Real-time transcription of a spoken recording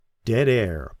Dead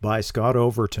Air by Scott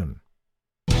Overton.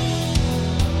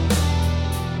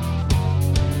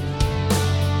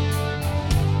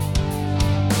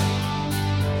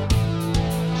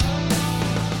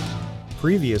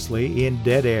 Previously in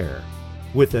Dead Air.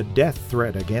 With a death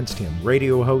threat against him,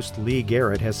 radio host Lee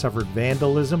Garrett has suffered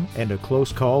vandalism and a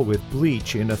close call with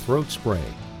bleach in a throat spray.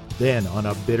 Then, on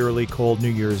a bitterly cold New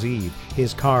Year's Eve,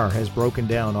 his car has broken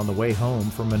down on the way home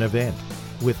from an event.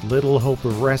 With little hope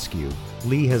of rescue,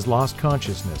 Lee has lost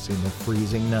consciousness in the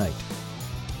freezing night.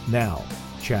 Now,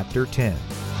 Chapter 10.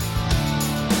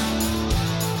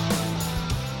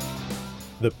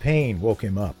 The pain woke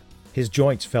him up. His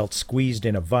joints felt squeezed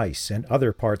in a vice, and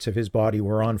other parts of his body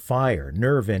were on fire,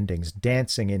 nerve endings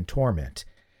dancing in torment.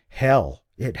 Hell.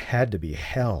 It had to be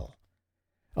hell.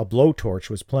 A blowtorch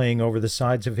was playing over the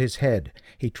sides of his head.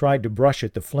 He tried to brush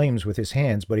at the flames with his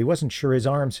hands, but he wasn't sure his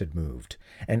arms had moved.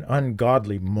 An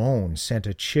ungodly moan sent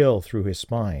a chill through his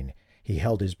spine. He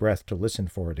held his breath to listen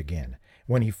for it again.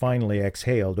 When he finally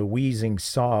exhaled, a wheezing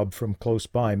sob from close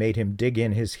by made him dig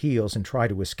in his heels and try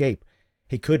to escape.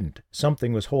 He couldn't.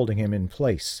 Something was holding him in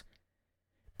place.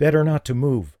 "Better not to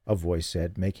move," a voice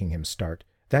said, making him start.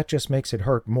 "That just makes it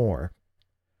hurt more."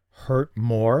 Hurt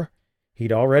more?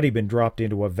 He'd already been dropped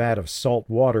into a vat of salt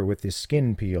water with his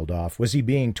skin peeled off. Was he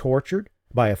being tortured?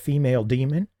 By a female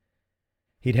demon?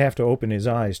 He'd have to open his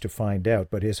eyes to find out,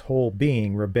 but his whole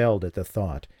being rebelled at the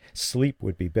thought. Sleep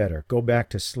would be better. Go back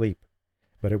to sleep.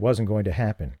 But it wasn't going to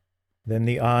happen. Then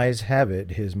the eyes have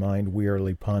it, his mind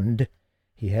wearily punned.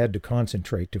 He had to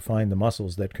concentrate to find the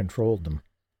muscles that controlled them.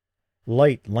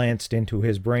 Light lanced into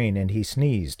his brain, and he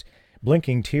sneezed.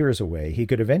 Blinking tears away, he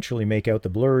could eventually make out the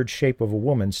blurred shape of a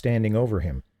woman standing over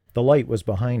him. The light was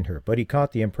behind her, but he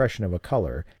caught the impression of a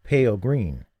color, pale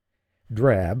green.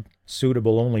 Drab,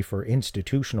 suitable only for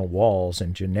institutional walls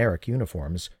and generic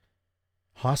uniforms.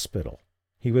 Hospital.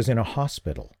 He was in a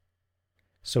hospital.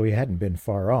 So he hadn't been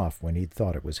far off when he'd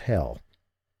thought it was hell.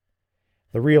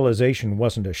 The realization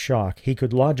wasn't a shock. He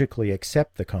could logically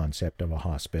accept the concept of a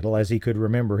hospital as he could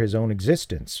remember his own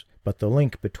existence, but the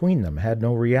link between them had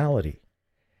no reality.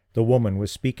 The woman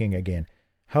was speaking again.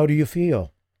 "How do you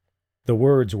feel?" The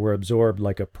words were absorbed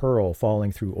like a pearl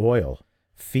falling through oil.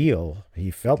 Feel? He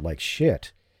felt like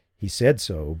shit. He said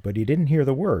so, but he didn't hear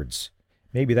the words.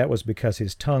 Maybe that was because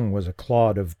his tongue was a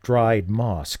clod of dried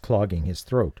moss clogging his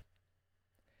throat.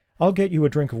 "I'll get you a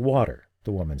drink of water,"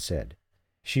 the woman said.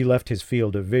 She left his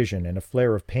field of vision, and a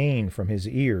flare of pain from his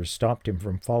ears stopped him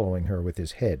from following her with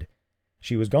his head.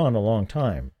 She was gone a long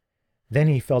time. Then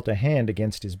he felt a hand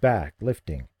against his back,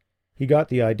 lifting. He got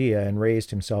the idea and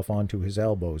raised himself onto his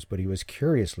elbows, but he was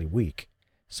curiously weak.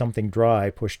 Something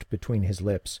dry pushed between his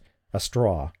lips. A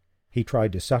straw. He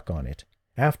tried to suck on it.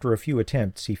 After a few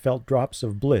attempts, he felt drops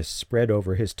of bliss spread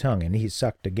over his tongue, and he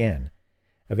sucked again.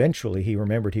 Eventually he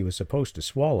remembered he was supposed to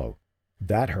swallow.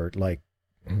 That hurt like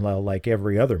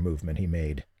every other movement he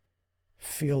made.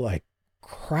 "Feel like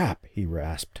crap," he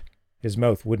rasped. His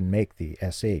mouth wouldn't make the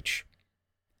SH.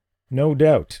 "No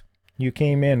doubt. You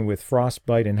came in with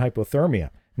frostbite and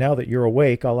hypothermia. Now that you're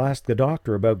awake, I'll ask the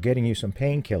doctor about getting you some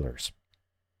painkillers."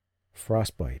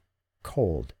 Frostbite.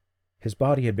 Cold. His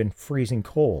body had been freezing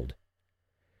cold.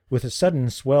 With a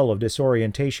sudden swell of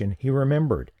disorientation, he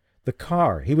remembered. The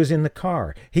car. He was in the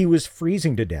car. He was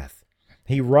freezing to death.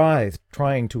 He writhed,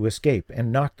 trying to escape,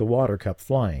 and knocked the water cup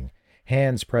flying.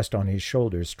 Hands pressed on his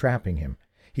shoulders, trapping him.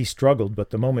 He struggled,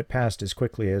 but the moment passed as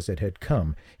quickly as it had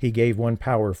come. He gave one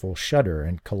powerful shudder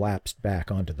and collapsed back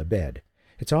onto the bed.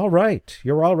 "It's all right.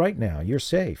 You're all right now. You're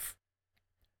safe."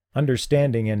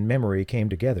 Understanding and memory came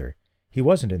together. He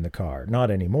wasn't in the car, not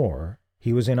anymore.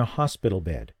 He was in a hospital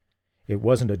bed. It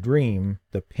wasn't a dream.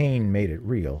 The pain made it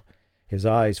real. His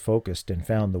eyes focused and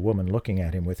found the woman looking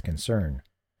at him with concern.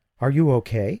 "Are you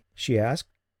okay?" she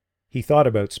asked. He thought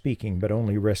about speaking, but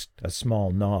only risked a small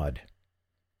nod.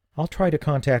 "I'll try to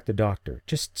contact the doctor.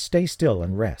 Just stay still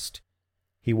and rest."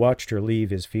 He watched her leave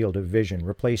his field of vision,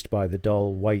 replaced by the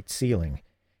dull white ceiling.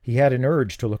 He had an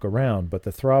urge to look around, but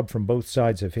the throb from both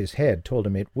sides of his head told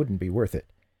him it wouldn't be worth it.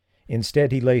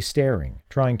 Instead, he lay staring,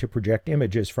 trying to project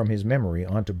images from his memory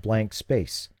onto blank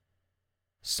space.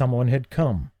 Someone had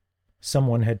come.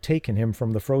 Someone had taken him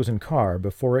from the frozen car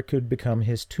before it could become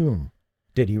his tomb.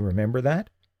 Did he remember that?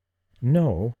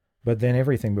 No, but then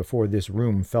everything before this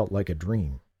room felt like a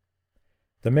dream.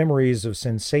 The memories of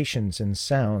sensations and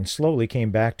sounds slowly came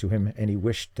back to him, and he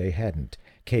wished they hadn't.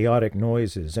 Chaotic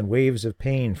noises and waves of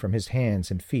pain from his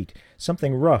hands and feet.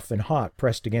 Something rough and hot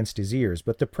pressed against his ears,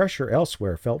 but the pressure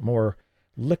elsewhere felt more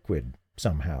liquid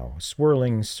somehow.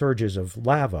 Swirling surges of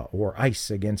lava or ice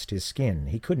against his skin.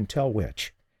 He couldn't tell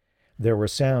which. There were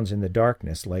sounds in the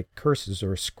darkness like curses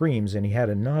or screams, and he had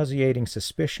a nauseating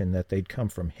suspicion that they'd come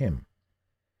from him.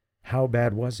 How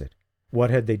bad was it?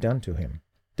 What had they done to him?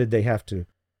 Did they have to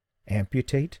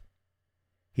amputate?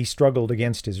 He struggled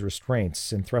against his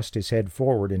restraints and thrust his head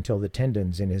forward until the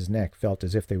tendons in his neck felt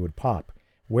as if they would pop.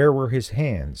 Where were his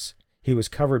hands? He was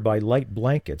covered by light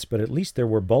blankets, but at least there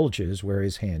were bulges where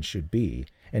his hands should be,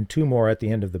 and 2 more at the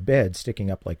end of the bed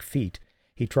sticking up like feet.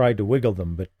 He tried to wiggle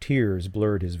them, but tears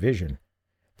blurred his vision.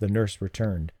 The nurse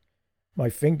returned. "My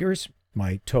fingers,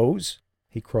 my toes,"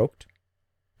 he croaked.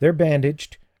 "They're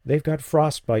bandaged. They've got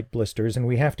frostbite blisters, and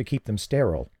we have to keep them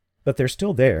sterile. But they're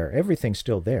still there. Everything's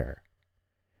still there."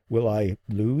 "Will I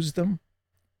lose them?"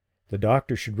 "The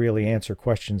doctor should really answer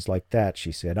questions like that,"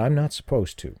 she said. "I'm not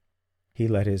supposed to." He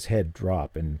let his head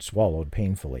drop and swallowed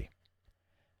painfully.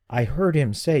 "I heard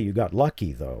him say you got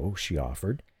lucky, though," she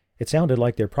offered. "It sounded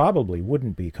like there probably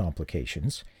wouldn't be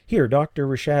complications. Here, Dr.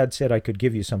 Rashad said I could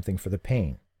give you something for the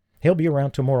pain. He'll be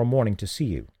around tomorrow morning to see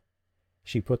you."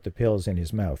 She put the pills in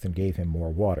his mouth and gave him more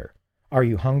water. "Are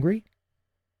you hungry?"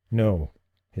 "No."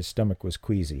 His stomach was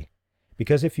queasy.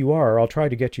 "Because if you are, I'll try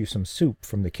to get you some soup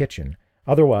from the kitchen.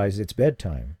 Otherwise, it's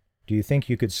bedtime. Do you think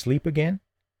you could sleep again?"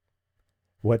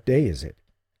 "What day is it?"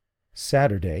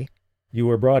 "Saturday. You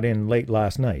were brought in late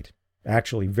last night.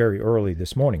 Actually, very early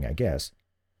this morning, I guess."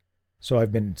 "So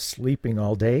I've been sleeping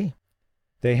all day?"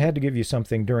 "They had to give you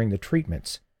something during the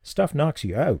treatments. Stuff knocks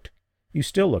you out. You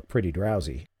still look pretty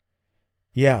drowsy."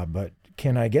 "Yeah, but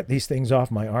can I get these things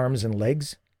off my arms and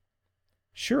legs?"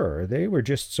 "Sure, they were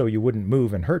just so you wouldn't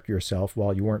move and hurt yourself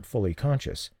while you weren't fully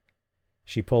conscious."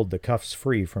 She pulled the cuffs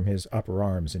free from his upper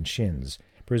arms and shins.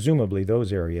 Presumably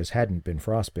those areas hadn't been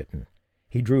frostbitten.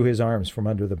 He drew his arms from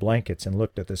under the blankets and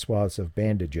looked at the swaths of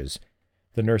bandages.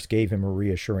 The nurse gave him a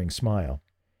reassuring smile.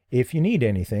 "If you need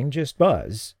anything, just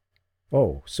buzz."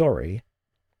 "Oh, sorry."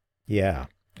 "Yeah,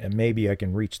 and maybe I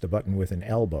can reach the button with an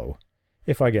elbow,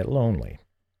 if I get lonely."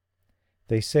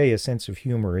 "They say a sense of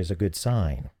humor is a good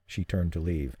sign." She turned to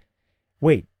leave.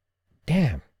 "Wait.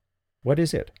 Damn. What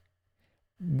is it?"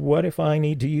 "What if I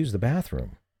need to use the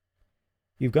bathroom?"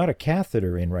 "You've got a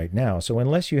catheter in right now, so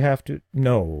unless you have to—"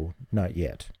 "No, not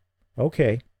yet."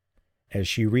 "Okay." As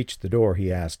she reached the door, he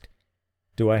asked,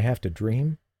 "Do I have to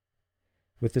dream?"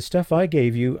 "With the stuff I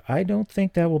gave you, I don't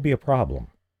think that will be a problem."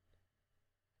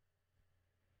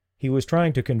 He was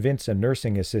trying to convince a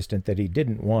nursing assistant that he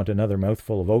didn't want another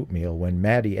mouthful of oatmeal when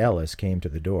Maddie Ellis came to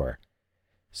the door.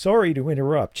 "Sorry to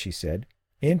interrupt," she said.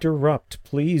 "Interrupt,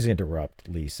 please interrupt,"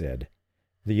 Lee said.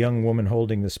 The young woman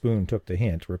holding the spoon took the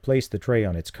hint, replaced the tray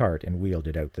on its cart, and wheeled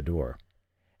it out the door.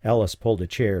 Ellis pulled a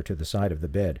chair to the side of the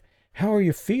bed. "How are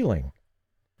you feeling?"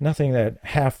 "Nothing that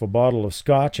half a bottle of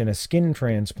scotch and a skin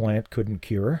transplant couldn't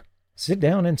cure. Sit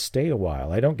down and stay a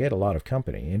while. I don't get a lot of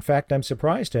company. In fact, I'm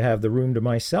surprised to have the room to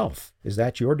myself. Is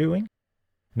that your doing?"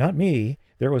 "Not me.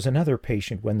 There was another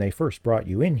patient when they first brought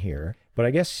you in here, but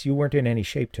I guess you weren't in any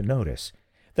shape to notice.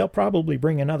 They'll probably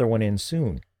bring another one in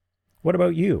soon. What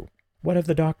about you? What have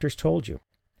the doctors told you?"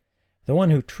 "The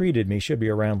one who treated me should be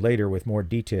around later with more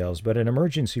details, but an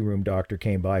emergency room doctor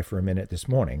came by for a minute this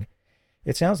morning.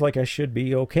 It sounds like I should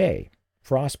be okay.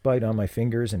 Frostbite on my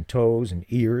fingers and toes and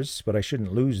ears, but I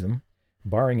shouldn't lose them.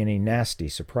 Barring any nasty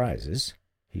surprises."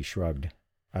 He shrugged.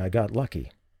 "I got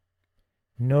lucky."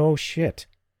 "No shit.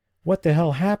 What the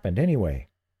hell happened, anyway?"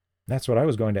 "That's what I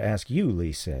was going to ask you,"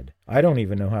 Lee said. "I don't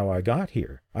even know how I got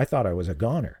here. I thought I was a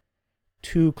goner."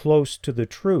 "Too close to the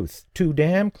truth. Too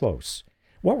damn close.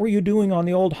 What were you doing on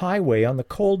the old highway on the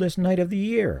coldest night of the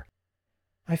year?"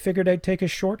 "I figured I'd take a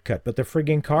shortcut, but the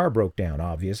frigging car broke down,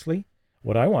 obviously.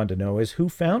 What I want to know is who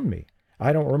found me.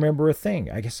 I don't remember a thing.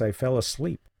 I guess I fell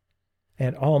asleep."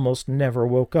 "And almost never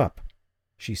woke up."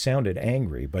 She sounded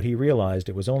angry, but he realized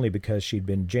it was only because she'd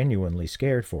been genuinely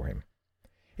scared for him.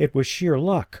 "It was sheer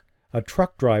luck. A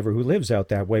truck driver who lives out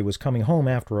that way was coming home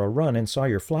after a run and saw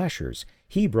your flashers.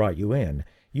 He brought you in.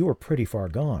 You were pretty far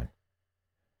gone."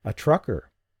 "A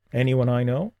trucker? Anyone I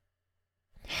know?"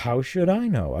 "How should I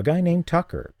know? A guy named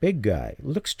Tucker. Big guy.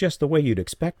 Looks just the way you'd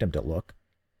expect him to look."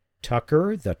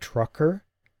 "Tucker, the trucker?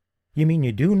 You mean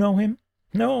you do know him?"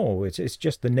 "No, it's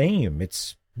just the name.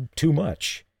 It's too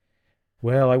much."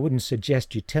 "Well, I wouldn't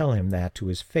suggest you tell him that to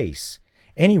his face.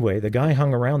 Anyway, the guy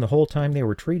hung around the whole time they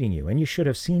were treating you, and you should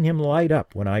have seen him light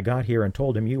up when I got here and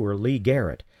told him you were Lee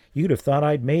Garrett. You'd have thought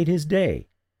I'd made his day."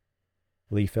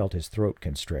 Lee felt his throat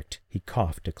constrict. He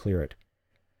coughed to clear it.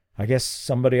 "I guess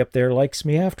somebody up there likes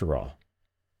me after all."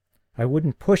 "I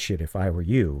wouldn't push it if I were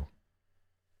you."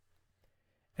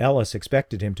 Ellis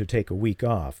expected him to take a week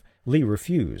off. Lee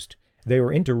refused. They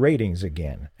were into ratings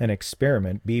again, an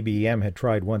experiment BBM had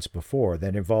tried once before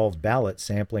that involved ballot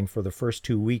sampling for the first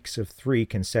 2 weeks of 3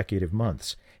 consecutive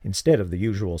months, instead of the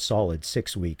usual solid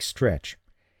 6-week stretch.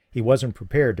 He wasn't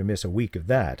prepared to miss a week of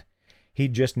that.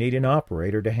 He'd just need an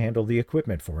operator to handle the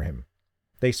equipment for him.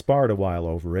 They sparred a while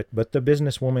over it, but the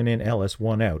businesswoman in Ellis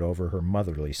won out over her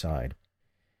motherly side.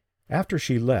 After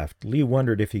she left, Lee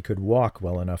wondered if he could walk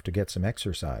well enough to get some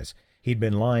exercise. He'd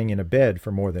been lying in a bed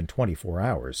for more than 24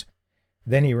 hours.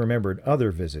 Then he remembered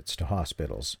other visits to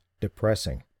hospitals.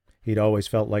 Depressing. He'd always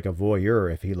felt like a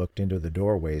voyeur if he looked into the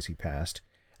doorways he passed.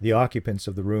 The occupants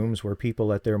of the rooms were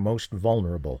people at their most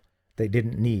vulnerable. They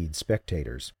didn't need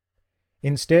spectators.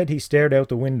 Instead, he stared out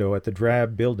the window at the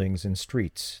drab buildings and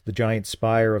streets, the giant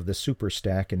spire of the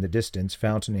Superstack in the distance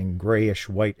fountaining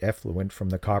grayish-white effluent from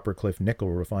the Coppercliff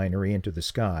nickel refinery into the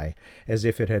sky, as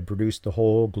if it had produced the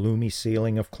whole gloomy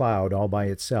ceiling of cloud all by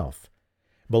itself.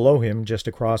 Below him, just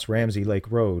across Ramsey Lake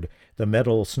Road, the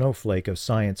metal snowflake of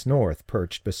Science North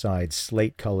perched beside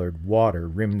slate-colored water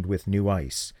rimmed with new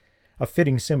ice, a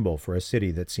fitting symbol for a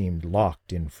city that seemed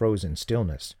locked in frozen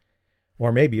stillness.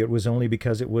 Or maybe it was only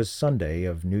because it was Sunday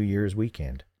of New Year's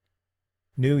weekend.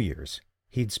 New Year's.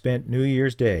 He'd spent New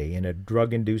Year's Day in a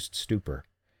drug-induced stupor.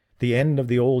 The end of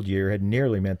the old year had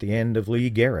nearly meant the end of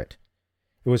Lee Garrett.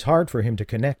 It was hard for him to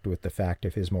connect with the fact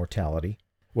of his mortality.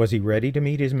 Was he ready to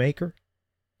meet his Maker?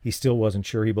 He still wasn't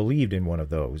sure he believed in one of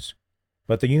those.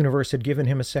 But the universe had given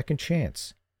him a second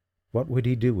chance. What would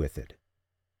he do with it?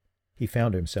 He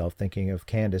found himself thinking of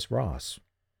Candace Ross.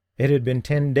 It had been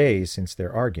 10 days since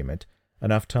their argument,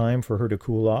 enough time for her to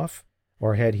cool off,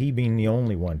 or had he been the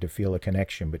only one to feel a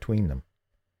connection between them?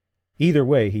 Either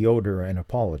way, he owed her an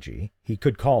apology. He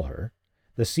could call her.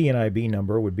 The CNIB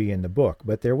number would be in the book,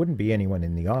 but there wouldn't be anyone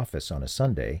in the office on a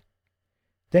Sunday.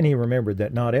 Then he remembered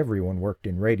that not everyone worked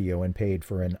in radio and paid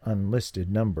for an unlisted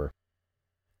number.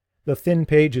 The thin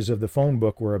pages of the phone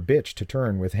book were a bitch to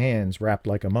turn with hands wrapped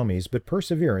like a mummy's, but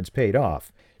perseverance paid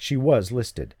off. She was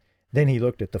listed. Then he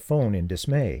looked at the phone in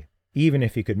dismay. Even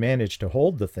if he could manage to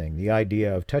hold the thing, the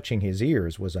idea of touching his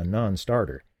ears was a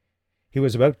non-starter. He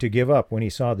was about to give up when he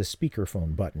saw the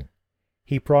speakerphone button.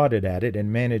 He prodded at it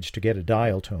and managed to get a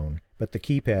dial tone, but the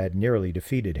keypad nearly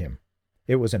defeated him.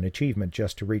 It was an achievement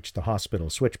just to reach the hospital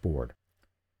switchboard.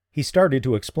 He started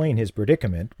to explain his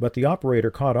predicament, but the operator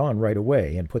caught on right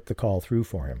away and put the call through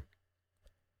for him.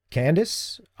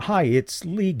 "Candace? Hi, it's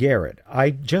Lee Garrett.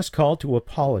 I just called to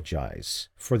apologize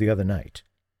for the other night."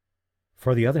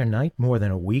 "For the other night more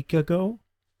than a week ago?"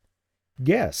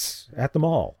 "Yes, at the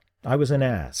mall. I was an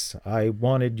ass. I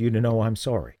wanted you to know I'm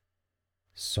sorry."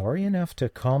 "Sorry enough to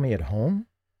call me at home?"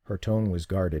 Her tone was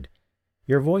guarded.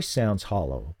 "Your voice sounds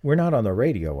hollow. We're not on the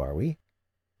radio, are we?"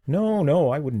 No,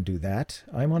 I wouldn't do that.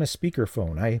 I'm on a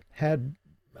speakerphone. I had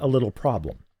a little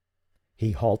problem."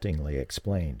 He haltingly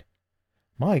explained.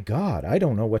 "My God, I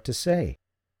don't know what to say."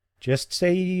 "Just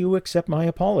say you accept my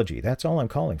apology. That's all I'm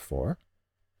calling for."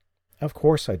 "Of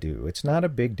course I do. It's not a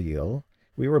big deal.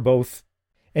 We were both...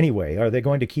 Anyway, are they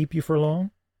going to keep you for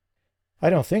long?" "I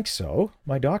don't think so.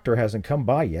 My doctor hasn't come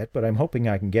by yet, but I'm hoping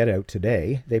I can get out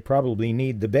today. They probably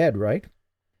need the bed, right?"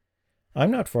 "I'm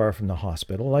not far from the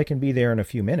hospital. I can be there in a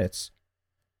few minutes."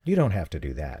 "You don't have to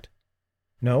do that."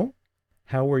 "No?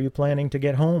 How were you planning to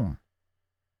get home?"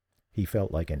 He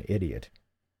felt like an idiot.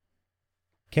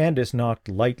 Candace knocked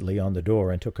lightly on the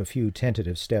door and took a few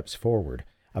tentative steps forward.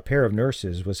 A pair of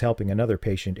nurses was helping another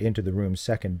patient into the room's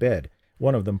second bed.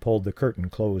 One of them pulled the curtain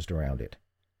closed around it.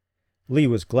 Lee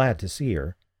was glad to see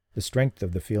her. The strength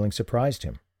of the feeling surprised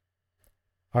him.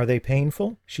 "Are they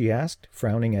painful?" she asked,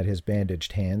 frowning at his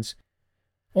bandaged hands.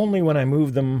 "Only when I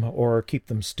move them or keep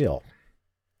them still."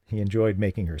 He enjoyed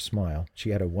making her smile. She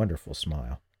had a wonderful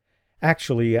smile.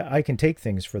 "Actually, I can take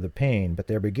things for the pain, but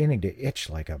they're beginning to itch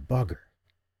like a bugger."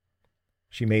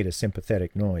 She made a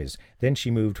sympathetic noise. Then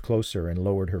she moved closer and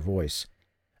lowered her voice.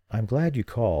 "I'm glad you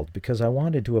called, because I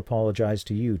wanted to apologize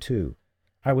to you, too.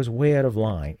 I was way out of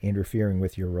line, interfering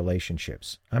with your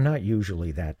relationships. I'm not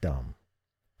usually that dumb."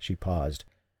 She paused.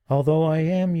 "Although I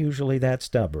am usually that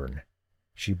stubborn."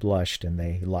 She blushed, and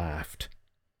they laughed.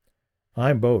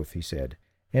 "I'm both," he said,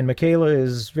 "and Michaela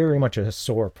is very much a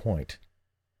sore point."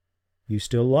 "You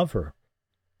still love her?"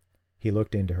 He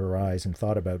looked into her eyes and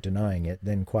thought about denying it,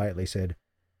 then quietly said,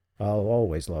 "I'll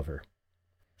always love her."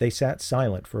 They sat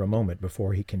silent for a moment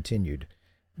before he continued.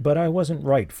 "But I wasn't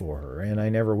right for her, and I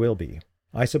never will be.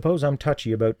 I suppose I'm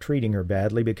touchy about treating her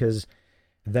badly because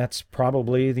that's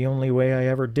probably the only way I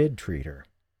ever did treat her."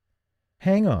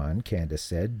 "Hang on," Candace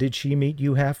said. "Did she meet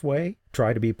you halfway?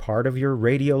 Try to be part of your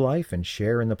radio life and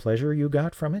share in the pleasure you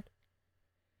got from it?"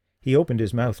 He opened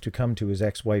his mouth to come to his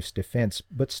ex-wife's defense,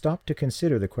 but stopped to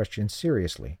consider the question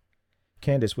seriously.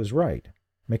 Candace was right.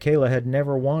 Michaela had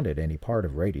never wanted any part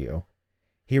of radio.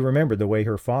 He remembered the way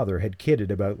her father had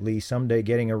kidded about Lee someday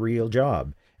getting a real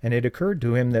job, and it occurred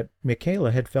to him that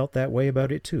Michaela had felt that way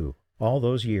about it too, all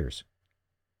those years.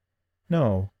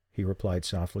 "No," he replied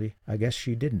softly, "I guess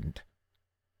she didn't."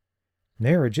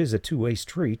 "Marriage is a two-way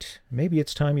street. Maybe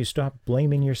it's time you stopped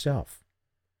blaming yourself."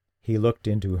 He looked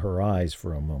into her eyes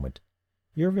for a moment.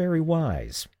 "You're very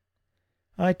wise."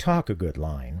 "I talk a good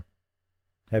line."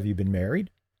 "Have you been married?"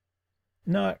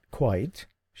 "Not quite."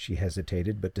 She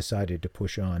hesitated, but decided to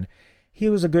push on. "He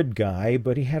was a good guy,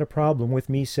 but he had a problem with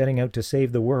me setting out to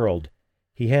save the world.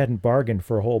 He hadn't bargained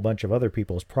for a whole bunch of other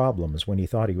people's problems when he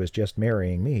thought he was just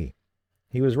marrying me.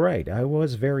 He was right. I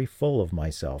was very full of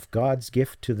myself, God's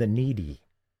gift to the needy."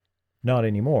 "Not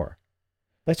anymore.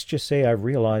 Let's just say I've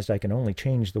realized I can only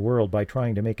change the world by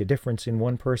trying to make a difference in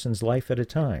one person's life at a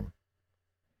time."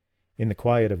 In the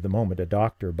quiet of the moment, a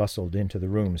doctor bustled into the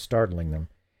room, startling them.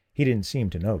 He didn't seem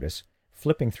to notice.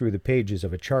 Flipping through the pages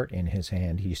of a chart in his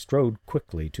hand, he strode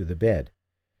quickly to the bed.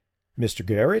 "Mr.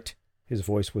 Garrett?" His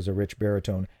voice was a rich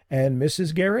baritone. "And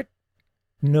Mrs. Garrett?"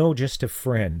 "No, just a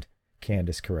friend,"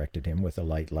 Candace corrected him with a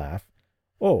light laugh.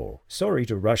 "Oh, sorry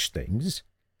to rush things."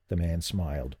 The man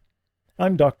smiled.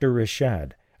 "I'm Dr.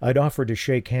 Rashad. I'd offer to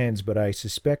shake hands, but I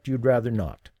suspect you'd rather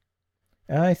not."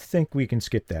 "I think we can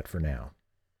skip that for now."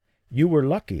 "You were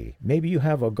lucky. Maybe you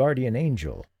have a guardian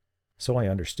angel." "So I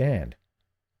understand."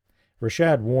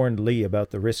 Rashad warned Lee about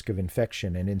the risk of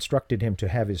infection and instructed him to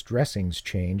have his dressings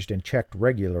changed and checked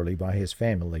regularly by his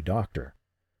family doctor.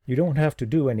 "You don't have to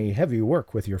do any heavy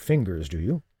work with your fingers, do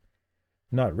you?"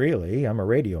 "Not really. I'm a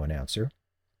radio announcer."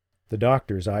 The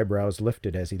doctor's eyebrows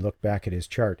lifted as he looked back at his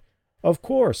chart. "Of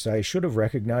course, I should have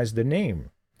recognized the name.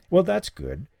 Well, that's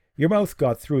good. Your mouth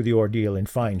got through the ordeal in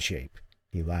fine shape."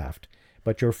 He laughed.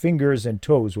 "But your fingers and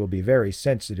toes will be very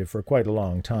sensitive for quite a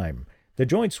long time. The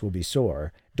joints will be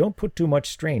sore. Don't put too much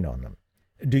strain on them.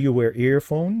 Do you wear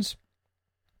earphones?"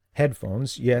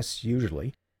 "Headphones, yes,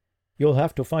 usually." "You'll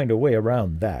have to find a way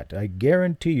around that. I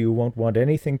guarantee you won't want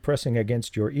anything pressing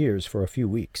against your ears for a few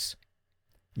weeks."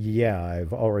 "Yeah,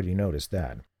 I've already noticed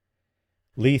that."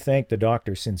 Lee thanked the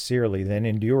doctor sincerely, then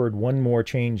endured one more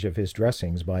change of his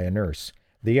dressings by a nurse.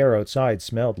 The air outside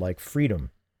smelled like freedom,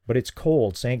 but its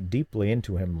cold sank deeply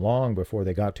into him long before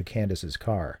they got to Candace's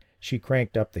car. She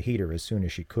cranked up the heater as soon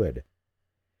as she could.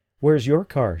 "Where's your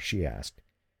car?" she asked.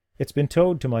 "It's been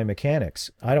towed to my mechanic's.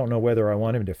 I don't know whether I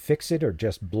want him to fix it or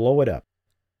just blow it up."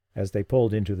 As they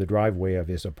pulled into the driveway of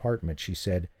his apartment, she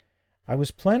said, "I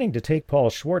was planning to take Paul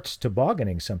Schwartz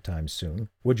tobogganing sometime soon.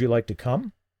 Would you like to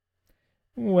come?"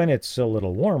 "When it's a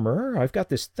little warmer. I've got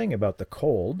this thing about the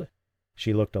cold."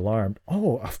 She looked alarmed.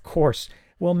 "Oh, of course.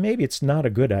 Well, maybe it's not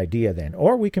a good idea then,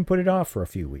 or we can put it off for a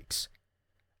few weeks."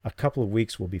 "A couple of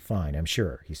weeks will be fine, I'm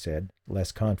sure," he said,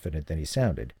 less confident than he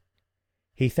sounded.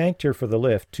 He thanked her for the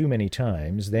lift too many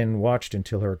times, then watched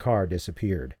until her car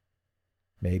disappeared.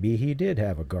 Maybe he did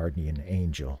have a guardian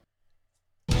angel.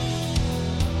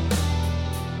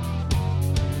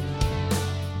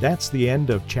 That's the end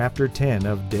of Chapter 10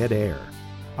 of Dead Air.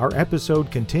 Our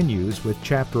episode continues with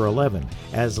Chapter 11,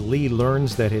 as Lee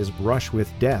learns that his brush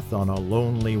with death on a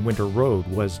lonely winter road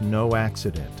was no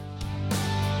accident.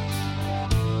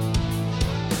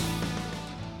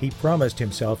 He promised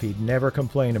himself he'd never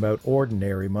complain about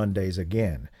ordinary Mondays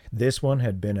again. This one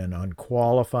had been an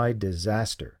unqualified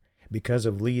disaster. Because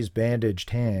of Lee's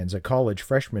bandaged hands, a college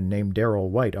freshman named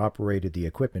Darrell White operated the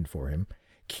equipment for him.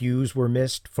 Cues were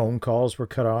missed, phone calls were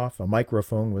cut off, a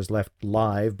microphone was left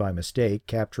live by mistake,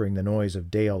 capturing the noise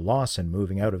of Dale Lawson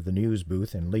moving out of the news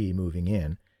booth and Lee moving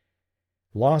in.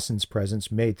 Lawson's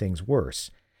presence made things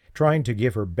worse. Trying to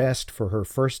give her best for her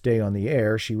first day on the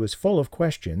air, she was full of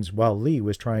questions while Lee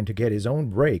was trying to get his own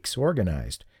breaks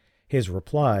organized. His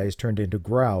replies turned into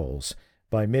growls.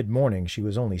 By mid-morning, she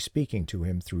was only speaking to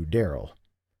him through Darrell.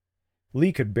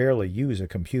 Lee could barely use a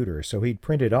computer, so he'd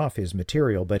printed off his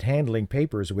material, but handling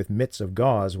papers with mitts of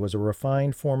gauze was a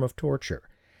refined form of torture.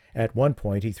 At one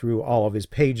point, he threw all of his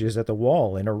pages at the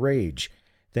wall in a rage,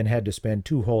 then had to spend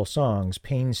 2 whole songs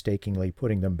painstakingly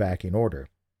putting them back in order.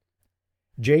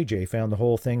 JJ found the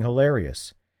whole thing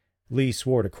hilarious. Lee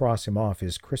swore to cross him off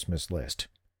his Christmas list.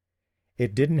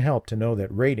 It didn't help to know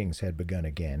that ratings had begun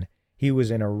again. He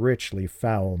was in a richly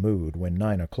foul mood when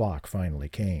 9 o'clock finally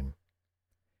came.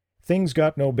 Things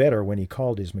got no better when he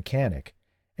called his mechanic.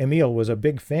 Emil was a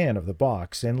big fan of the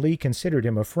box, and Lee considered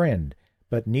him a friend,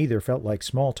 but neither felt like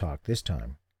small talk this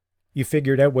time. "You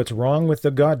figured out what's wrong with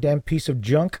the goddamn piece of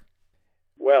junk?"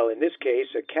 "Well, in this case,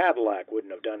 a Cadillac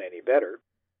wouldn't have done any better."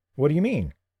 "What do you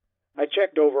mean?" I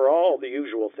checked over all the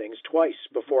usual things twice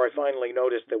before I finally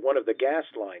noticed that one of the gas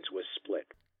lines was split.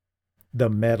 The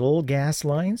metal gas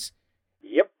lines?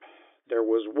 Yep, there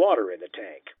was water in the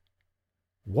tank.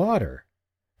 Water?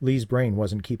 Lee's brain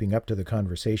wasn't keeping up to the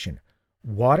conversation.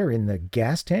 Water in the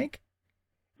gas tank?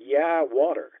 Yeah,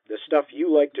 water. The stuff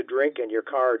you like to drink and your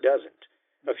car doesn't.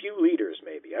 A few liters,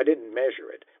 maybe. I didn't measure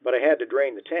it, but I had to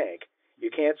drain the tank. You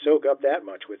can't soak up that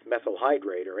much with methyl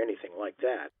hydrate or anything like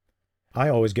that. I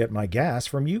always get my gas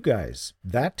from you guys.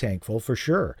 That tankful for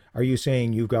sure. Are you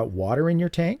saying you've got water in your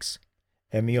tanks?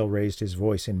 Emil raised his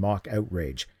voice in mock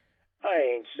outrage. I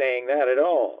ain't saying that at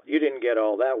all. You didn't get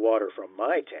all that water from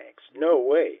my tanks. No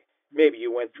way. Maybe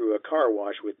you went through a car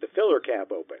wash with the filler cap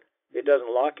open. It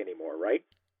doesn't lock anymore, right?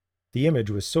 The image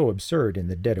was so absurd in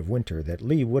the dead of winter that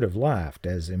Lee would have laughed,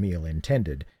 as Emil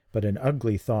intended, but an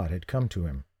ugly thought had come to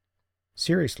him.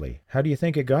 Seriously, how do you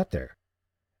think it got there?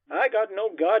 I got no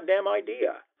goddamn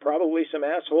idea. Probably some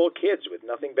asshole kids with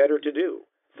nothing better to do.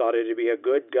 Thought it'd be a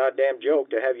good goddamn joke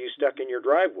to have you stuck in your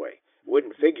driveway.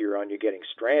 Wouldn't figure on you getting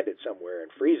stranded somewhere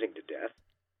and freezing to death.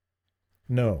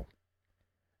 No.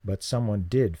 But someone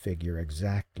did figure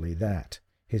exactly that.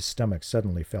 His stomach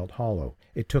suddenly felt hollow.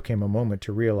 It took him a moment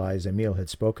to realize Emil had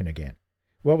spoken again.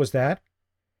 What was that?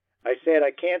 I said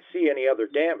I can't see any other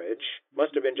damage.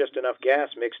 Must have been just enough gas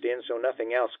mixed in so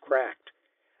nothing else cracked.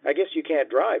 I guess you can't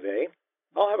drive, eh?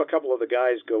 I'll have a couple of the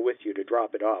guys go with you to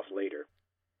drop it off later.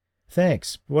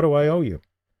 Thanks. What do I owe you?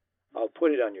 I'll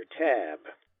put it on your tab.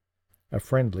 A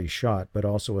friendly shot, but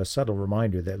also a subtle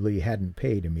reminder that Lee hadn't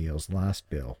paid Emil's last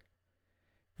bill.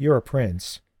 You're a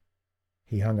prince.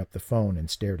 He hung up the phone and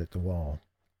stared at the wall.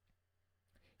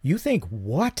 You think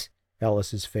what?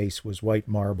 Ellis's face was white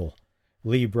marble.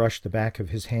 Lee brushed the back of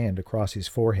his hand across his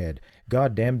forehead.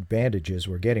 Goddamned bandages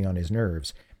were getting on his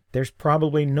nerves. There's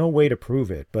probably no way to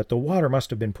prove it, but the water must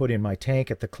have been put in my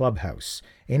tank at the clubhouse.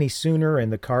 Any sooner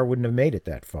and the car wouldn't have made it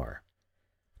that far.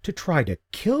 To try to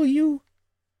kill you?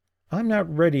 I'm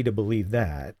not ready to believe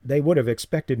that. They would have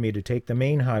expected me to take the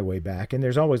main highway back, and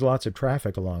there's always lots of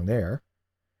traffic along there.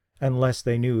 Unless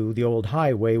they knew the old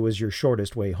highway was your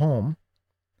shortest way home.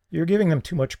 You're giving them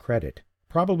too much credit.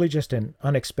 Probably just an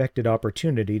unexpected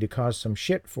opportunity to cause some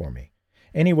shit for me.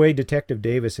 Anyway, Detective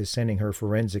Davis is sending her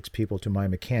forensics people to my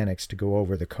mechanics to go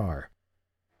over the car.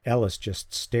 Ellis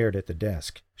just stared at the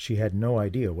desk. She had no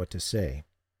idea what to say.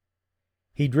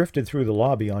 He drifted through the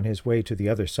lobby on his way to the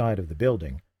other side of the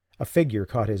building. A figure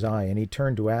caught his eye, and he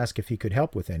turned to ask if he could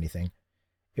help with anything.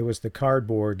 It was the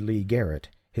cardboard Lee Garrett,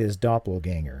 his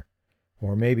doppelganger.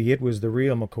 Or maybe it was the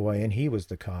real McCoy and he was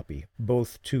the copy,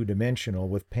 both two-dimensional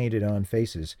with painted-on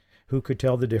faces. Who could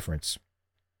tell the difference?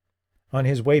 On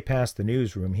his way past the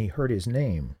newsroom, he heard his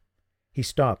name. He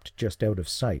stopped just out of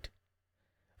sight.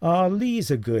 Lee's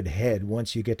a good head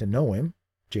once you get to know him,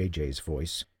 JJ's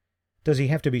voice. Does he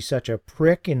have to be such a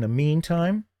prick in the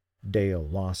meantime? Dale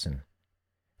Lawson.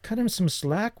 Cut him some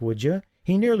slack, would you?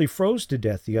 He nearly froze to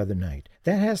death the other night.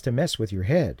 That has to mess with your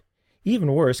head.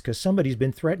 Even worse, 'cause somebody's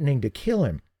been threatening to kill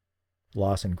him.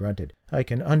 Lawson grunted. I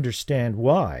can understand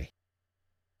why.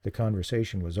 The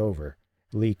conversation was over.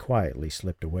 Lee quietly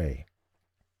slipped away.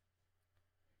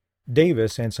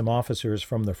 Davis and some officers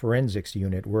from the forensics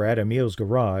unit were at Emil's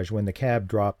garage when the cab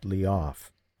dropped Lee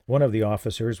off. One of the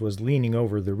officers was leaning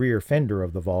over the rear fender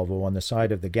of the Volvo on the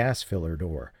side of the gas filler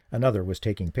door. Another was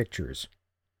taking pictures.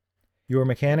 Your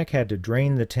mechanic had to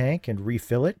drain the tank and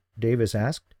refill it? Davis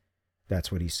asked. That's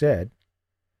what he said.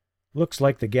 Looks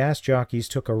like the gas jockeys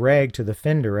took a rag to the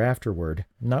fender afterward.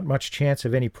 Not much chance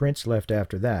of any prints left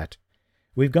after that.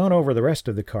 We've gone over the rest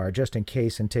of the car just in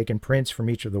case and taken prints from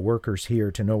each of the workers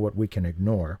here to know what we can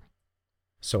ignore.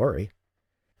 Sorry.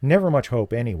 Never much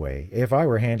hope anyway. If I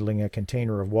were handling a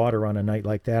container of water on a night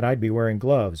like that, I'd be wearing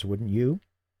gloves, wouldn't you?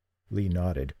 Lee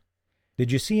nodded.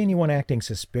 Did you see anyone acting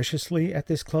suspiciously at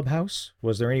this clubhouse?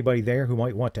 Was there anybody there who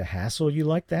might want to hassle you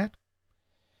like that?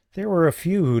 There were a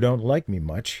few who don't like me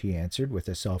much, he answered with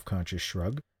a self-conscious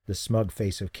shrug. The smug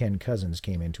face of Ken Cousins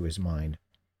came into his mind.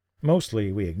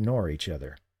 Mostly we ignore each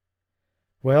other.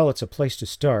 Well, it's a place to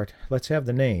start. Let's have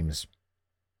the names.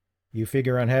 You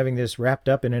figure on having this wrapped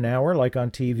up in an hour like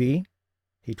on TV?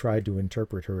 He tried to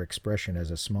interpret her expression as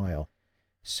a smile.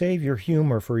 Save your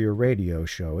humor for your radio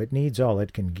show. It needs all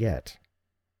it can get.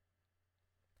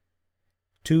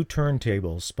 Two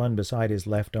turntables spun beside his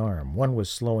left arm. One was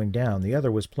slowing down. The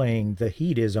other was playing The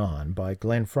Heat Is On by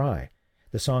Glenn Frey.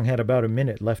 The song had about a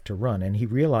minute left to run, and he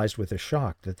realized with a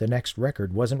shock that the next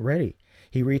record wasn't ready.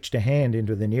 He reached a hand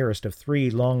into the nearest of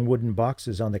three long wooden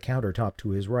boxes on the countertop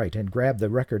to his right and grabbed the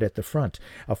record at the front,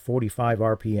 a 45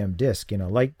 RPM disc in a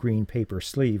light green paper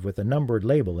sleeve with a numbered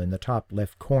label in the top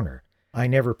left corner. I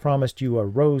Never Promised You a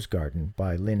Rose Garden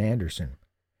by Lynn Anderson.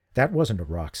 That wasn't a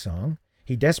rock song.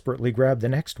 He desperately grabbed the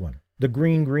next one. The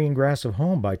Green, Green Grass of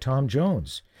Home by Tom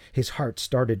Jones. His heart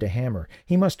started to hammer.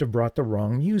 He must have brought the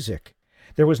wrong music.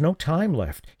 There was no time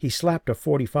left. He slapped a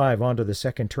 45 onto the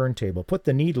second turntable, put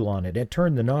the needle on it, and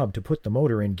turned the knob to put the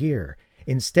motor in gear.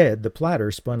 Instead, the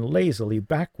platter spun lazily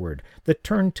backward. The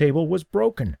turntable was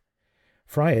broken.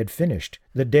 Fry had finished.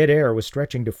 The dead air was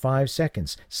stretching to 5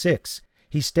 seconds, 6.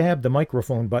 He stabbed the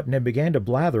microphone button and began to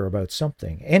blather about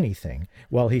something, anything,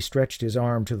 while he stretched his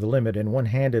arm to the limit and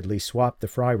one-handedly swapped the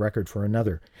Fry record for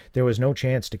another. There was no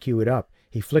chance to cue it up.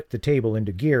 He flicked the table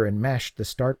into gear and mashed the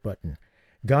start button.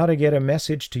 Gotta Get a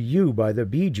Message to You by the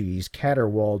Bee Gees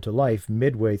caterwauled to life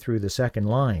midway through the second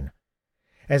line.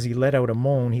 As he let out a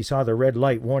moan, he saw the red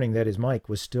light warning that his mic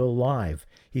was still live.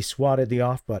 He swatted the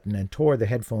off button and tore the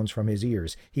headphones from his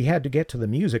ears. He had to get to the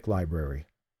music library.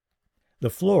 The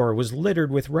floor was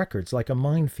littered with records like a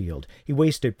minefield. He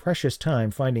wasted precious time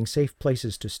finding safe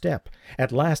places to step.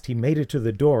 At last he made it to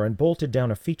the door and bolted down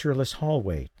a featureless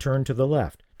hallway, turned to the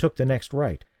left, took the next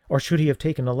right. Or should he have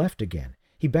taken a left again?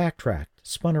 He backtracked,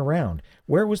 spun around.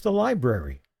 Where was the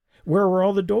library? Where were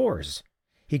all the doors?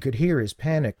 He could hear his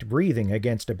panicked breathing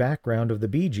against a background of the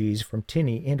Bee Gees from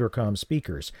tinny intercom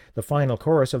speakers. The final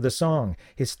chorus of the song.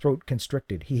 His throat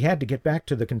constricted. He had to get back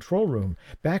to the control room.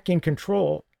 Back in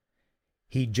control.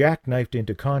 He jackknifed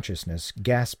into consciousness,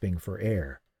 gasping for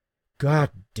air. God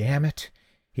damn it!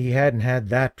 He hadn't had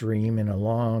that dream in a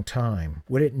long time.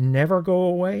 Would it never go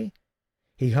away?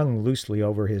 He hung loosely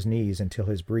over his knees until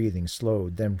his breathing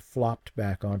slowed, then flopped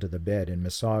back onto the bed and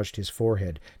massaged his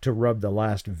forehead to rub the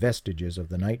last vestiges of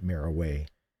the nightmare away.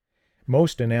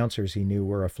 Most announcers he knew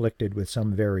were afflicted with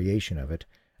some variation of it,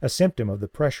 a symptom of the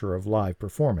pressure of live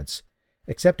performance.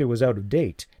 Except it was out of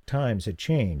date. Times had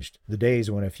changed. The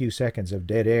days when a few seconds of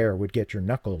dead air would get your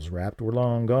knuckles rapped were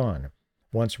long gone.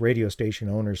 Once radio station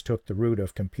owners took the route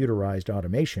of computerized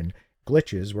automation,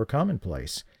 glitches were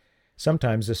commonplace.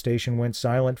 Sometimes the station went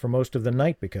silent for most of the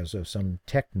night because of some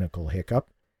technical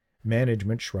hiccup.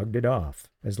 Management shrugged it off.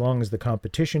 As long as the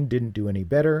competition didn't do any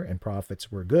better and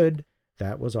profits were good,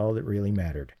 that was all that really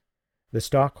mattered. The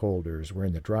stockholders were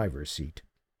in the driver's seat.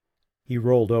 He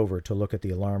rolled over to look at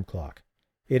the alarm clock.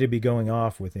 It'd be going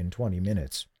off within 20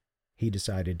 minutes. He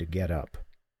decided to get up.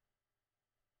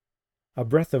 A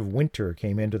breath of winter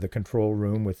came into the control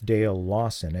room with Dale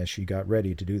Lawson as she got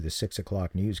ready to do the 6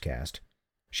 o'clock newscast.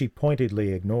 She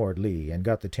pointedly ignored Lee and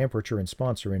got the temperature and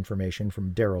sponsor information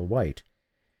from Darrell White.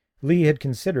 Lee had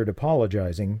considered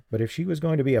apologizing, but if she was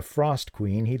going to be a frost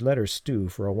queen, he'd let her stew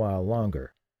for a while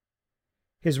longer.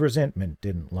 His resentment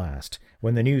didn't last.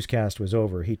 When the newscast was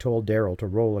over, he told Darrell to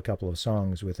roll a couple of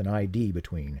songs with an ID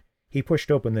between. He pushed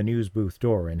open the news booth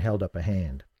door and held up a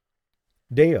hand.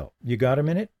 "Dale, you got a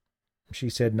minute?" She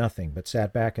said nothing, but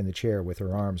sat back in the chair with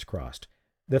her arms crossed.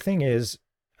 "The thing is,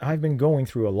 I've been going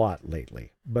through a lot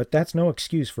lately, but that's no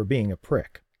excuse for being a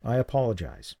prick. I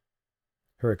apologize."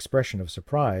 Her expression of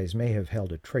surprise may have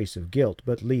held a trace of guilt,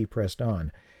 but Lee pressed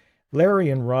on. "Larry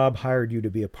and Rob hired you to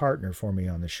be a partner for me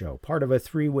on the show, part of a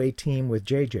 3-way team with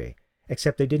JJ,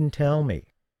 except they didn't tell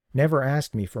me. Never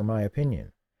asked me for my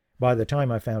opinion. By the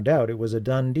time I found out, it was a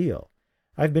done deal.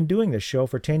 I've been doing this show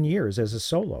for 10 years as a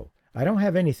solo. I don't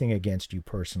have anything against you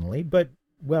personally, but,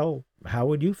 well, how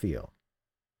would you feel?"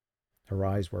 Her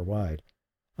eyes were wide.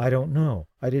 "I don't know.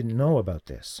 I didn't know about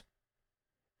this."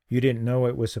 "You didn't know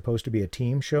it was supposed to be a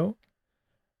team show?"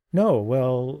 "No,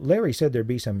 well, Larry said there'd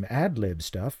be some ad-lib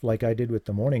stuff, like I did with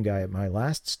the morning guy at my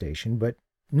last station, but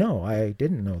no, I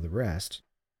didn't know the rest."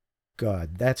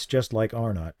 God, that's just like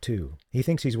Arnott, too. He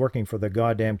thinks he's working for the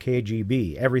goddamn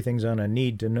KGB. Everything's on a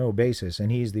need-to-know basis, and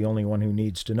he's the only one who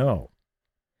needs to know.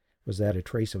 Was that a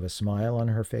trace of a smile on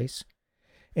her face?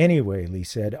 "Anyway," Lee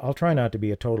said, "I'll try not to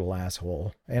be a total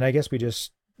asshole, and I guess we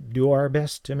just do our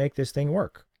best to make this thing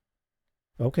work."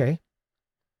 "Okay.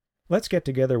 Let's get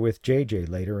together with JJ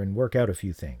later and work out a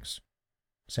few things."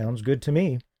 "Sounds good to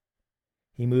me."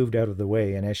 He moved out of the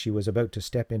way, and as she was about to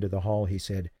step into the hall, he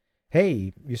said,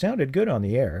 "Hey, you sounded good on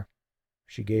the air."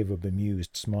 She gave a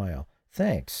bemused smile.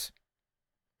 "Thanks."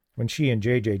 When she and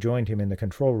JJ joined him in the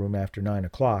control room after 9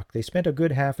 o'clock, they spent a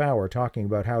good half hour talking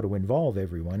about how to involve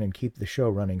everyone and keep the show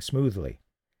running smoothly.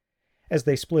 As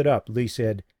they split up, Lee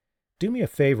said, "Do me a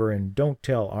favor and don't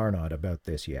tell Arnott about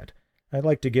this yet. I'd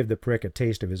like to give the prick a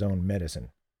taste of his own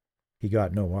medicine." He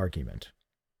got no argument.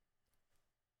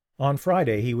 On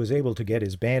Friday, he was able to get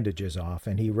his bandages off,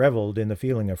 and he reveled in the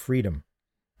feeling of freedom.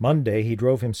 Monday, he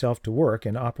drove himself to work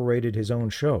and operated his own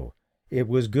show. It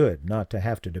was good not to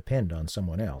have to depend on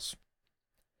someone else.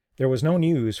 There was no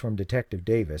news from Detective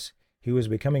Davis. He was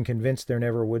becoming convinced there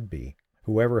never would be.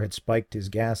 Whoever had spiked his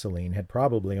gasoline had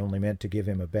probably only meant to give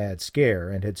him a bad scare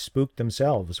and had spooked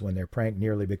themselves when their prank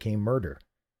nearly became murder.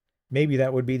 Maybe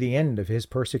that would be the end of his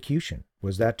persecution.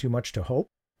 Was that too much to hope?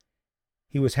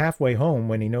 He was halfway home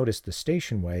when he noticed the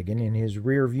station wagon in his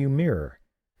rear-view mirror,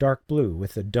 dark blue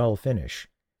with a dull finish.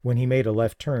 When he made a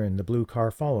left turn, the blue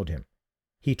car followed him.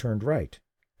 He turned right.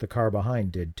 The car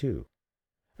behind did too.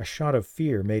 A shot of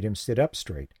fear made him sit up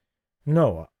straight.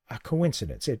 No, a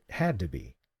coincidence. It had to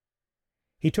be.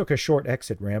 He took a short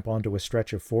exit ramp onto a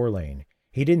stretch of 4-lane.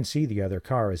 He didn't see the other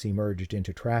car as he merged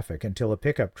into traffic until a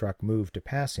pickup truck moved to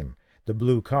pass him. The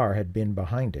blue car had been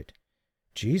behind it.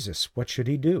 Jesus, what should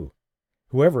he do?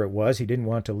 Whoever it was, he didn't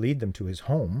want to lead them to his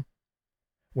home.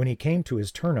 When he came to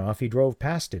his turnoff, he drove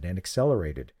past it and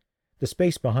accelerated. The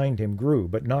space behind him grew,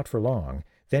 but not for long.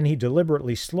 Then he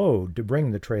deliberately slowed to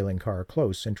bring the trailing car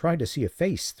close and tried to see a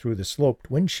face through the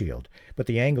sloped windshield, but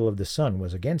the angle of the sun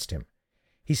was against him.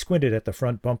 He squinted at the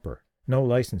front bumper. No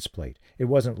license plate. It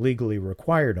wasn't legally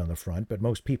required on the front, but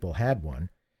most people had one.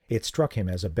 It struck him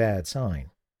as a bad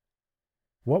sign.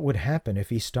 What would happen if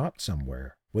he stopped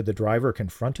somewhere? Would the driver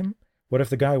confront him? What if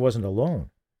the guy wasn't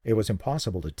alone? It was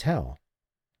impossible to tell.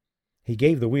 He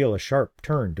gave the wheel a sharp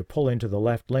turn to pull into the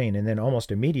left lane and then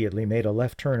almost immediately made a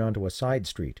left turn onto a side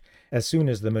street. As soon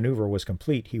as the maneuver was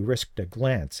complete, he risked a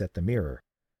glance at the mirror.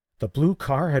 The blue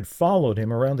car had followed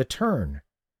him around the turn.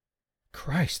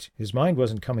 Christ, his mind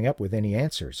wasn't coming up with any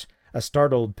answers. A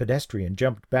startled pedestrian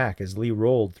jumped back as Lee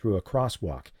rolled through a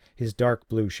crosswalk. His dark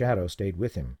blue shadow stayed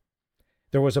with him.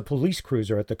 There was a police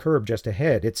cruiser at the curb just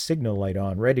ahead, its signal light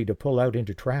on, ready to pull out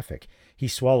into traffic. He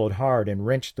swallowed hard and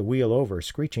wrenched the wheel over,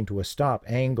 screeching to a stop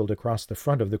angled across the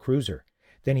front of the cruiser.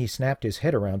 Then he snapped his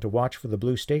head around to watch for the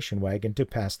blue station wagon to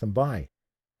pass them by.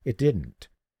 It didn't.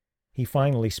 He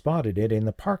finally spotted it in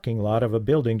the parking lot of a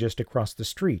building just across the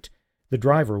street. The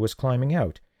driver was climbing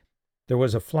out. There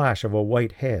was a flash of a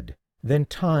white head. Then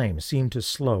time seemed to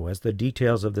slow as the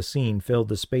details of the scene filled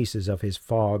the spaces of his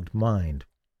fogged mind.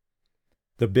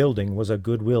 The building was a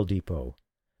Goodwill depot.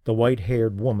 The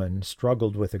white-haired woman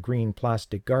struggled with a green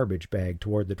plastic garbage bag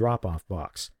toward the drop-off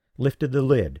box, lifted the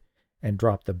lid, and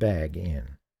dropped the bag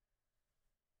in.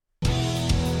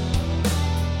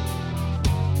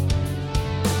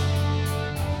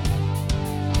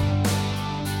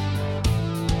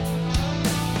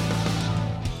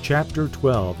 Chapter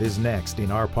 12 is next in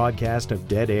our podcast of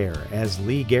Dead Air, as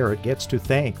Lee Garrett gets to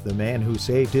thank the man who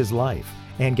saved his life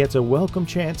and gets a welcome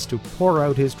chance to pour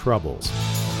out his troubles.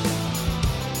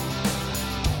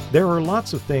 There are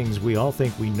lots of things we all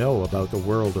think we know about the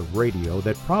world of radio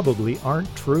that probably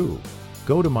aren't true.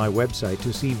 Go to my website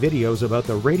to see videos about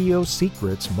the radio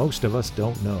secrets most of us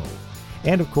don't know.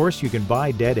 And of course, you can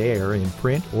buy Dead Air in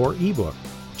print or ebook.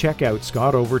 Check out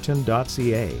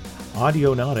scottoverton.ca.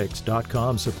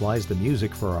 Audionautics.com supplies the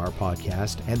music for our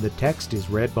podcast, and the text is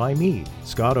read by me,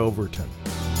 Scott Overton.